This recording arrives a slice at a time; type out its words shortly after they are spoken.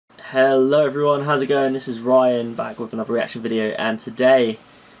Hello everyone, how's it going? This is Ryan back with another reaction video, and today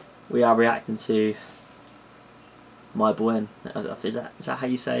we are reacting to my buen. Is that how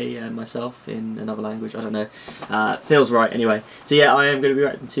you say myself in another language? I don't know. Feels right anyway. So yeah, I am going to be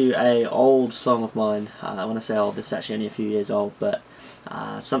reacting to a old song of mine. I want to say old, this is actually only a few years old, but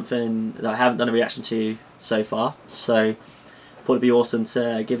something that I haven't done a reaction to so far. So thought it'd be awesome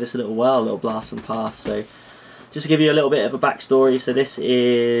to give this a little whirl, a little blast from the past. So just to give you a little bit of a backstory, so this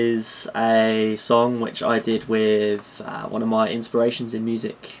is a song which I did with one of my inspirations in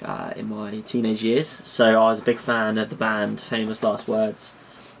music in my teenage years. So I was a big fan of the band Famous Last Words.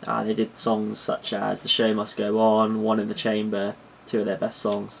 They did songs such as The Show Must Go On, One in the Chamber, two of their best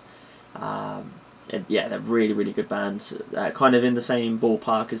songs. And yeah, they're really good bands, kind of in the same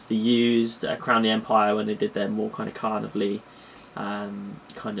ballpark as The Used, Crown the Empire, when they did their more kind of carnival-y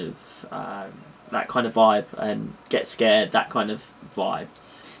that kind of vibe, and Get Scared, that kind of vibe.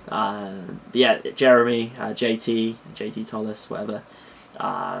 But yeah, Jeremy, JT Tollis, whatever.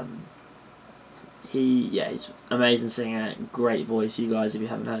 He's an amazing singer, great voice. You guys, if you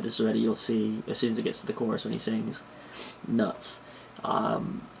haven't heard this already, you'll see as soon as it gets to the chorus when he sings, nuts.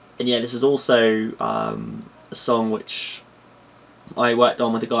 And yeah, this is also a song which I worked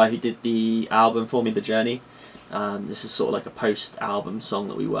on with the guy who did the album for me, The Journey. This is sort of like a post-album song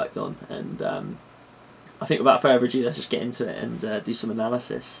that we worked on, and I think without further ado, let's just get into it and do some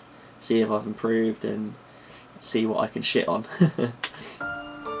analysis, see if I've improved and see what I can shit on.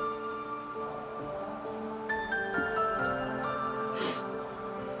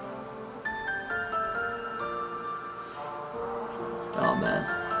 Oh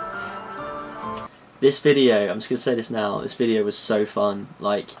man. This video, I'm just going to say this now, this video was so fun.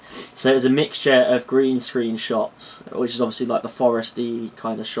 So it was a mixture of green screen shots, which is obviously like the foresty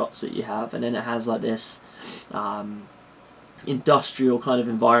kind of shots that you have, and then it has like this industrial kind of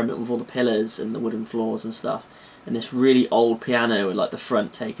environment with all the pillars and the wooden floors and stuff, and this really old piano with like the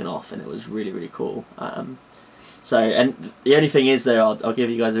front taken off, and it was really cool. So, and the only thing is though, I'll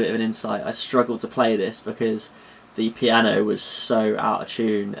give you guys a bit of an insight, I struggled to play this because the piano was so out of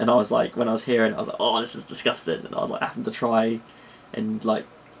tune, and I was like, when I was hearing it, I was like, oh, this is disgusting, and I was like having to try and like,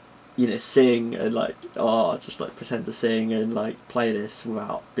 you know, sing and like, oh, just like pretend to sing and like play this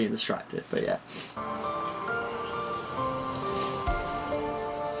without being distracted. But yeah.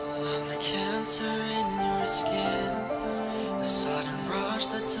 The cancer in your skin, the sudden rush,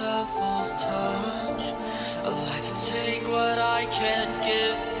 the devil's touch. I like to take what I can't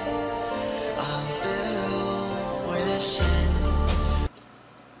give.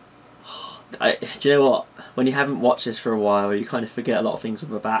 Do you know what? When you haven't watched this for a while, you kind of forget a lot of things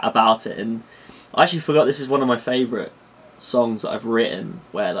about it, and I actually forgot this is one of my favourite songs that I've written,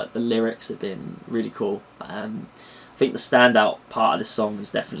 where like the lyrics have been really cool. I think the standout part of this song is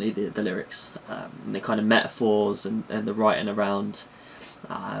definitely the lyrics, and the kind of metaphors and the writing around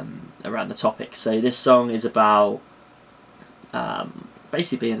the topic. So this song is about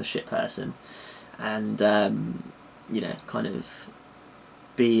basically being a shit person, and you know, kind of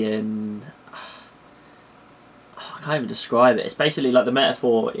being, I can't even describe it. It's basically like the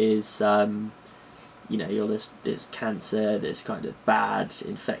metaphor is, you know, you're this cancer, this kind of bad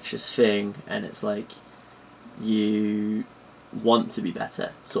infectious thing, and it's like you want to be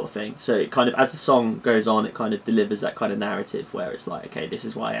better, sort of thing. So it kind of, as the song goes on, it kind of delivers that kind of narrative where it's like, okay, this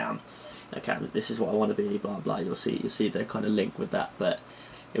is what I am, okay, this is what I want to be, blah blah. You'll see the kind of link with that, but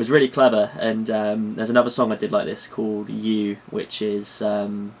it was really clever. And there's another song I did like this called You, which is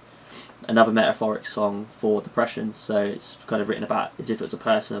another metaphoric song for depression. So it's kind of written about as if it's a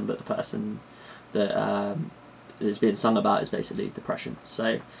person, but the person that is being sung about is basically depression.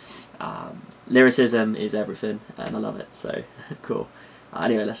 So lyricism is everything, and I love it, so cool.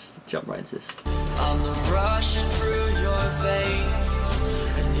 Anyway, let's jump right into this. I'm rushing through your veins,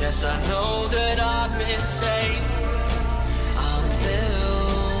 and yes, I know that I'm insane. I'm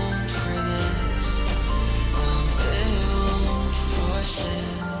built for this, I'm built for sin.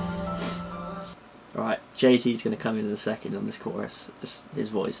 Alright, JT's going to come in a second on this chorus. Just his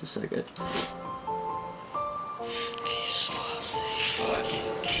voice is so good.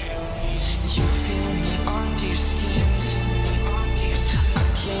 You feel me under your skin. I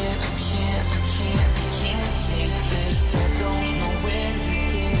can't take this. I don't know where to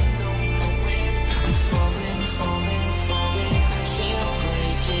begin. I'm falling, I can't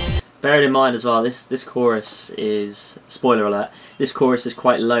break it. Bearing in mind as well, this chorus is, spoiler alert, this chorus is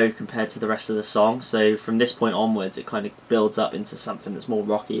quite low compared to the rest of the song, so from this point onwards it kind of builds up into something that's more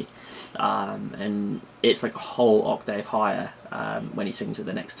rocky, and it's like a whole octave higher when he sings it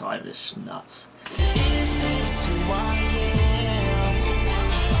the next time. It's just nuts. Is this who I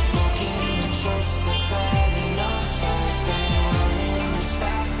am?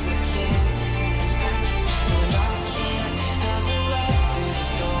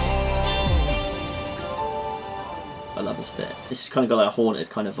 kind of got like a haunted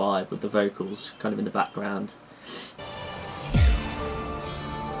kind of vibe with the vocals kind of in the background.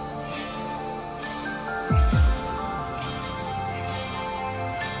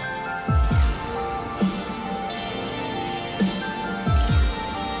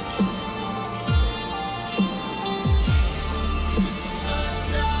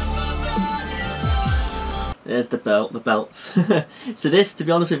 There's the belts. So this, to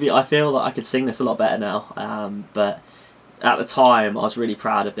be honest with you, I feel that I could sing this a lot better now. But at the time, I was really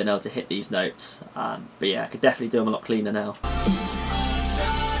proud of being able to hit these notes. But yeah, I could definitely do them a lot cleaner now.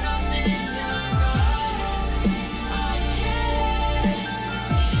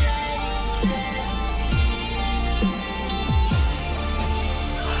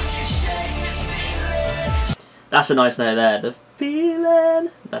 That's a nice note there, the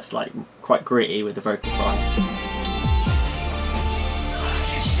feeling. That's like quite gritty with the vocal fry.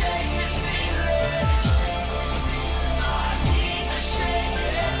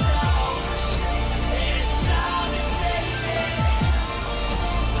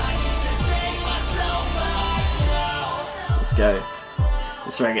 Let's go.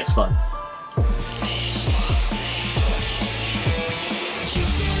 This is where it gets fun.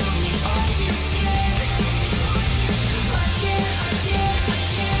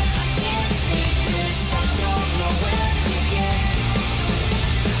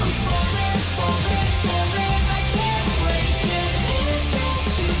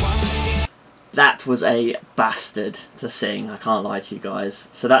 That was a bastard to sing, I can't lie to you guys.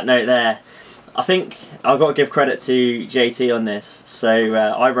 So that note there, I think I've got to give credit to JT on this. So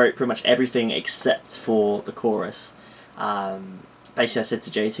I wrote pretty much everything except for the chorus. Basically I said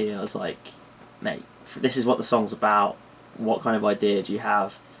to JT, I was like, mate, this is what the song's about. What kind of idea do you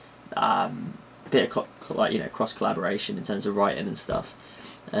have? A bit of like, you know, cross collaboration in terms of writing and stuff.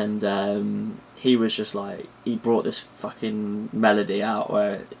 And he was just like, he brought this fucking melody out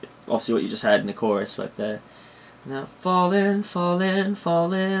where, obviously what you just heard in the chorus, like the now falling, falling,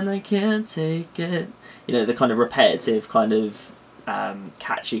 falling, I can't take it. You know, the kind of repetitive, kind of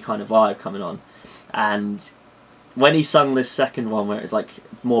catchy kind of vibe coming on. And when he sung this second one, where it's like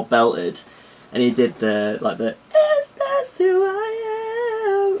more belted, and he did the like the "Is this who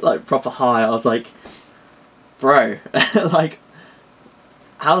I am?" like proper high, I was like, bro, like,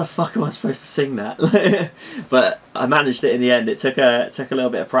 how the fuck am I supposed to sing that? But I managed it in the end. It took a little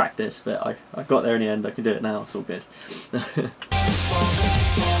bit of practice, but I got there in the end. I can do it now. It's all good.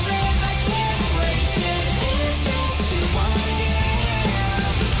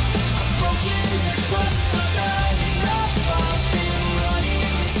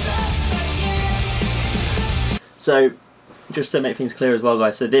 So, just to make things clear as well,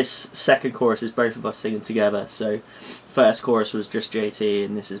 guys, so this second chorus is both of us singing together. So first chorus was just JT,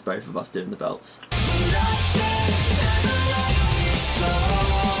 and this is both of us doing the belts.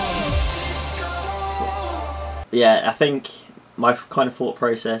 Yeah, I think my kind of thought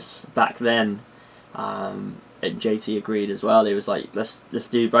process back then, and JT agreed as well. He was like, let's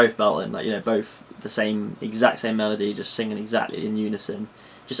do both belting, like, you know, both the exact same melody, just singing exactly in unison.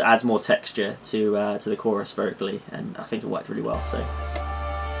 Just adds more texture to the chorus vocally, and I think it worked really well. So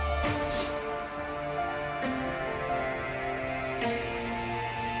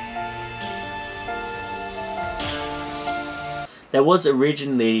there was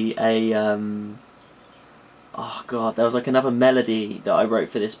originally a oh god, there was like another melody that I wrote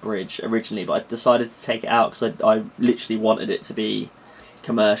for this bridge originally, but I decided to take it out because I literally wanted it to be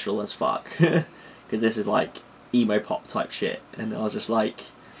commercial as fuck, because this is like emo pop type shit, and I was just like,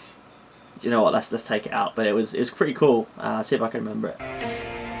 you know what, let's take it out. But it was pretty cool. See if I can remember it. Oh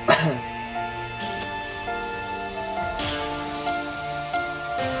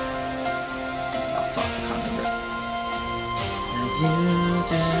fuck, I can't remember it.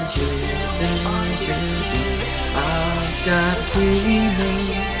 I've got feelings,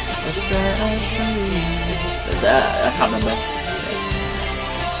 I can't remember.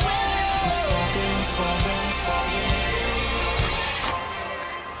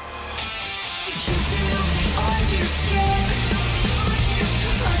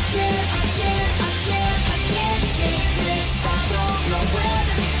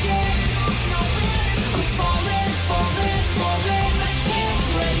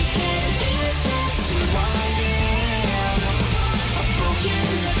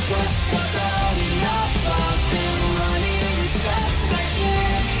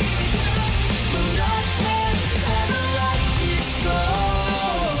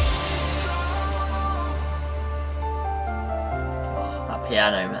 That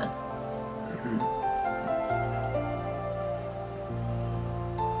piano, man.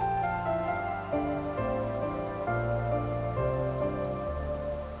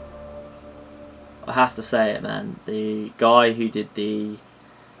 I have to say it, man. The guy who did the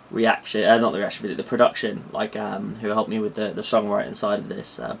reaction, not the reaction video, the production, like who helped me with the songwriting side of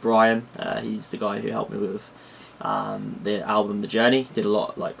this, Brian. He's the guy who helped me with the album The Journey. Did a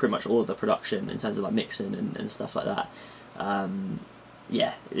lot, like pretty much all of the production in terms of like mixing and stuff like that.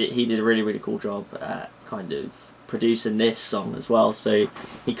 Yeah, he did a really cool job at kind of producing this song as well. So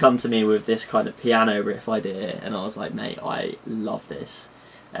he come to me with this kind of piano riff idea, and I was like, mate, I love this.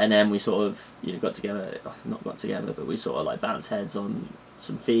 And then we sort of, you know, got together, not got together, but we sort of like bounced heads on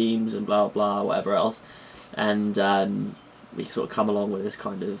some themes and blah blah whatever else, and we sort of come along with this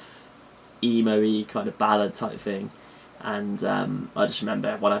kind of emo-y kind of ballad type thing. And I just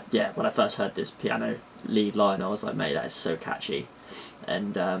remember when I first heard this piano lead line, I was like, mate, that is so catchy.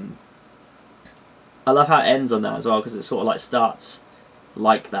 And I love how it ends on that as well, because it sort of like starts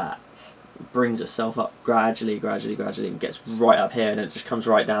like that, brings itself up gradually, and gets right up here, and it just comes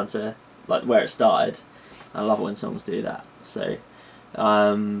right down to like where it started. I love it when songs do that. So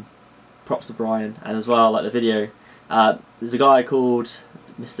props to Brian. And as well, like the video, there's a guy called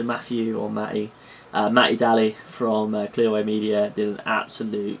Mr. Matthew or Matty Daly from Clearway Media, did an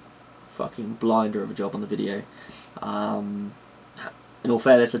absolute fucking blinder of a job on the video. In all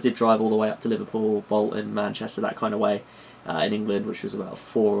fairness, I did drive all the way up to Liverpool, Bolton, Manchester, that kind of way in England, which was about a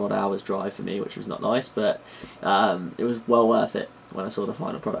 4 odd hours drive for me, which was not nice, but it was well worth it when I saw the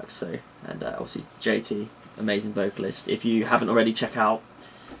final product. So, and obviously JT, amazing vocalist. If you haven't already, check out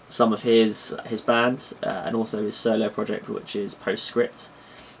some of his band and also his solo project, which is Postscript.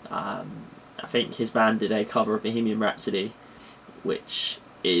 I think his band did a cover of Bohemian Rhapsody, which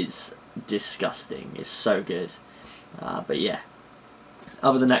is disgusting. It's so good. But yeah,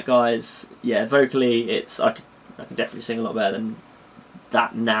 other than that, guys, yeah, vocally, I can definitely sing a lot better than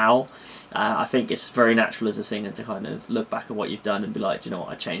that now. I think it's very natural as a singer to kind of look back at what you've done and be like, do you know what,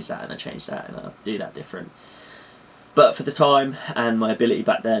 I changed that and I changed that and I'll do that different. But for the time and my ability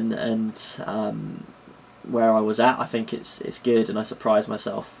back then and where I was at, I think it's good, and I surprised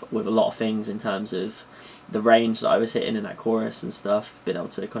myself with a lot of things in terms of the range that I was hitting in that chorus and stuff, being able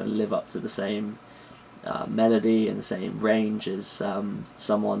to kind of live up to the same melody and the same range as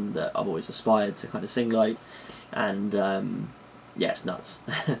someone that I've always aspired to kind of sing like. And yeah, it's nuts.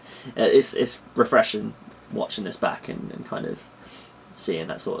 It's refreshing watching this back and kind of seeing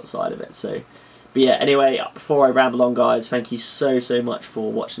that sort of side of it. So, but yeah, anyway, before I ramble on, guys, thank you so much for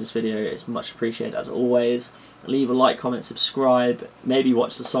watching this video. It's much appreciated as always. Leave a like, comment, subscribe, maybe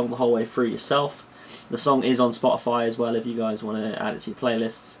watch the song the whole way through yourself. The song is on Spotify as well if you guys want to add it to your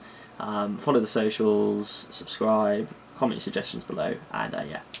playlists. Follow the socials, subscribe, comment your suggestions below, and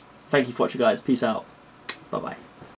yeah, thank you for watching, guys. Peace out. Bye bye.